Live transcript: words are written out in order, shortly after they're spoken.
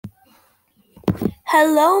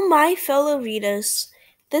Hello, my fellow readers.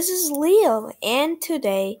 This is Leo, and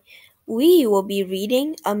today we will be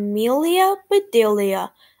reading Amelia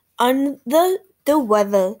Bedelia, Under the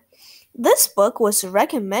Weather. This book was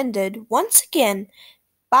recommended once again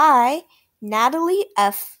by Natalie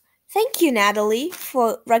F. Thank you, Natalie,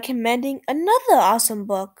 for recommending another awesome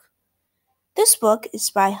book. This book is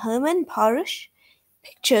by Herman Parish,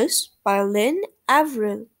 pictures by Lynne,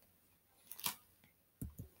 Avril.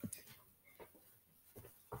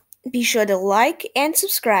 Be sure to like and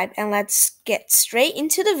subscribe, and let's get straight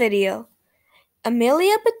into the video.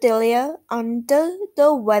 Amelia Bedelia, Under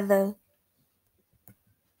the Weather.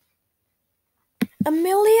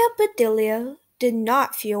 Amelia Bedelia did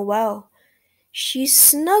not feel well. She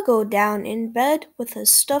snuggled down in bed with her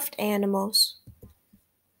stuffed animals.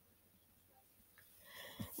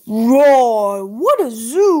 "Roar, what a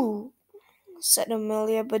zoo!" said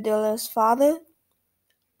Amelia Bedelia's father.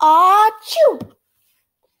 "Achoo!"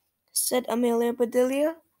 said Amelia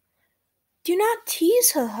Bedelia. "Do not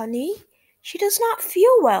tease her, honey. She does not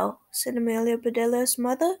feel well," said Amelia Bedelia's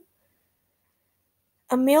mother.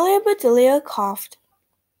 Amelia Bedelia coughed.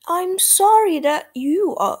 "I'm sorry that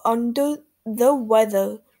you are under the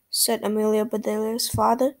weather," said Amelia Bedelia's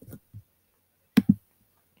father.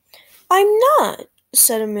 "I'm not,"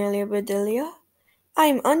 said Amelia Bedelia.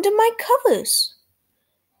 "I'm under my covers."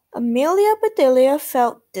 Amelia Bedelia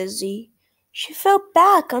felt dizzy. She fell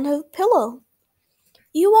back on her pillow.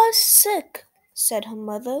 "You are sick," said her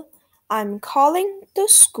mother. "I'm calling the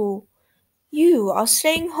school. You are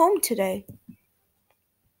staying home today."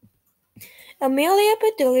 Amelia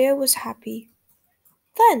Bedelia was happy.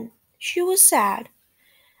 Then she was sad.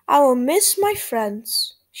 "I will miss my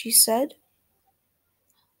friends," she said.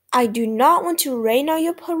 "I do not want to rain on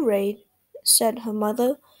your parade," said her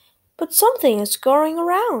mother, "but something is going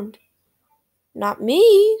around." "Not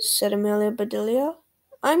me," said Amelia Bedelia.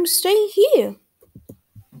 "I'm staying here."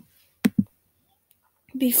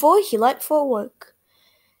 Before he left for work,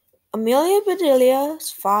 Amelia Bedelia's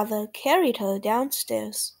father carried her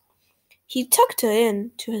downstairs. He tucked her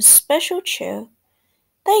in to his special chair.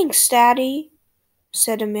 "Thanks, Daddy,"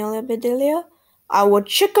 said Amelia Bedelia. "I will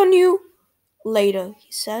check on you later," he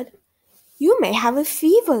said. "You may have a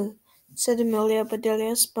fever," said Amelia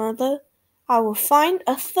Bedelia's mother. "I will find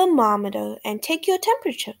a thermometer and take your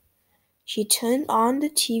temperature." She turned on the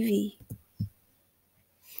TV.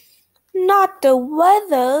 "Not the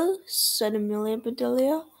weather," said Amelia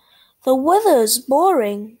Bedelia. "The weather is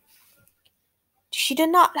boring." She did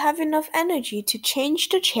not have enough energy to change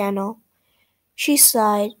the channel. She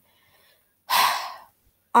sighed.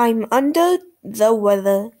 "I'm under the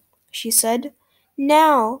weather," she said.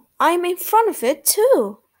 "Now I'm in front of it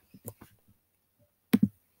too."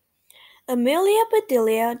 Amelia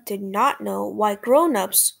Bedelia did not know why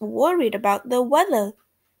grown-ups worried about the weather.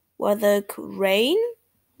 Whether it could rain,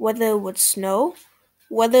 whether it would snow,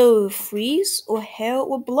 whether it would freeze, or hail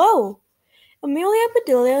would blow. Amelia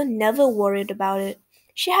Bedelia never worried about it.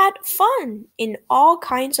 She had fun in all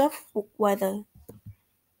kinds of weather.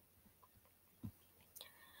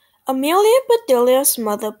 Amelia Bedelia's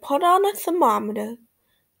mother put on a thermometer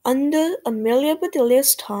under Amelia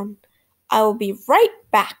Bedelia's tongue. "I will be right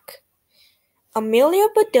back." Amelia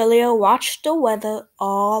Bedelia watched the weather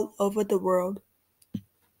all over the world.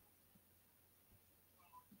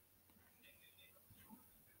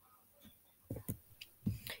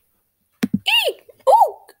 "Eat,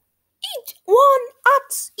 oak! Eat one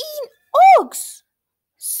ox in oaks!"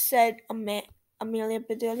 said Amelia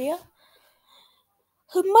Bedelia.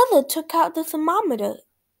 Her mother took out the thermometer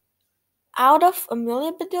out of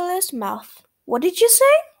Amelia Bedelia's mouth. "What did you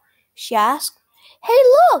say?" she asked. "Hey,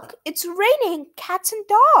 look! It's raining cats and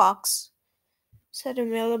dogs," said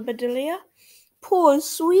Amelia Bedelia. "Poor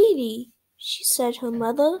sweetie," she said to her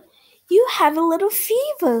mother. "You have a little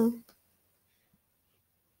fever."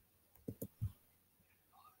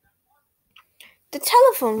 The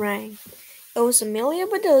telephone rang. It was Amelia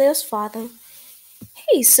Bedelia's father.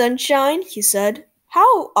 "Hey, sunshine," he said.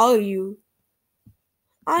 "How are you?"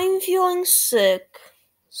 "I'm feeling sick,"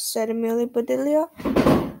 said Amelia Bedelia.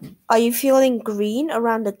 "Are you feeling green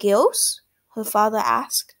around the gills?" her father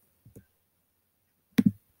asked.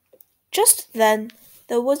 Just then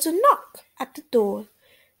there was a knock at the door.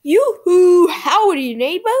 "Yoo-hoo! Howdy,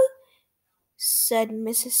 neighbor," said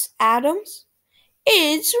Mrs. Adams.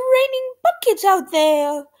 "It's raining buckets out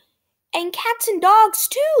there, and cats and dogs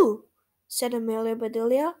too," said Amelia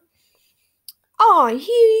Bedelia. "I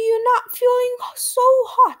hear you're not feeling so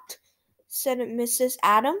hot," said Mrs.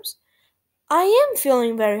 Adams. "I am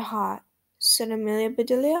feeling very hot," said Amelia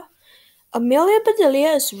Bedelia. "Amelia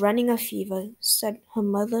Bedelia is running a fever," said her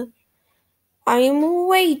mother. I'm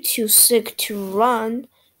way too sick to run,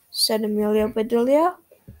 said Amelia Bedelia.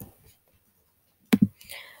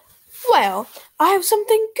 Well, I have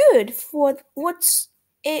something good for what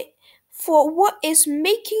is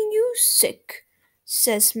making you sick,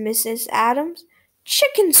 says Mrs. Adams.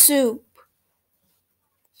 Chicken soup.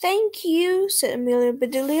 Thank you, said Amelia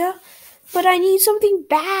Bedelia, but I need something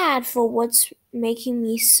bad for what's making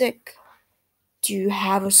me sick. Do you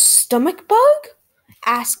have a stomach bug?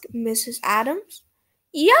 Asked Mrs. Adams.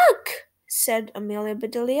 Yuck, said Amelia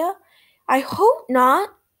Bedelia. I hope not.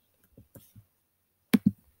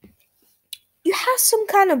 You have some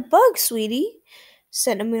kind of bug, sweetie,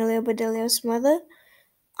 said Amelia Bedelia's mother.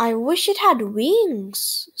 I wish it had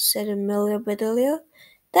wings, said Amelia Bedelia.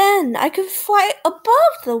 Then I could fly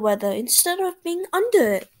above the weather instead of being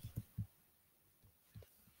under it.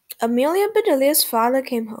 Amelia Bedelia's father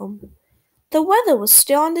came home. The weather was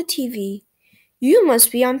still on the TV. You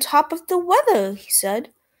must be on top of the weather, he said.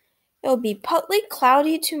 It will be partly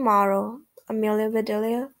cloudy tomorrow, Amelia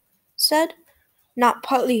Bedelia said. Not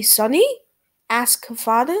partly sunny? Asked her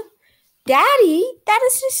father. Daddy, that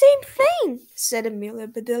is the same thing, said Amelia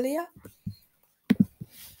Bedelia.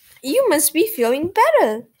 You must be feeling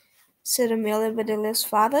better, said Amelia Bedelia's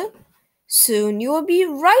father. Soon you will be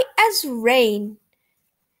right as rain,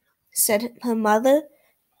 said her mother.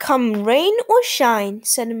 Come rain or shine,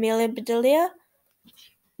 said Amelia Bedelia.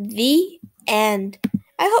 The end.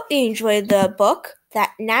 I hope you enjoyed the book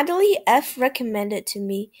that Natalie F. recommended to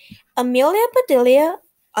me, Amelia Bedelia,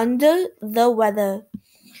 Under the Weather.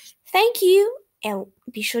 Thank you, and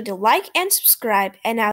be sure to like and subscribe, and I'll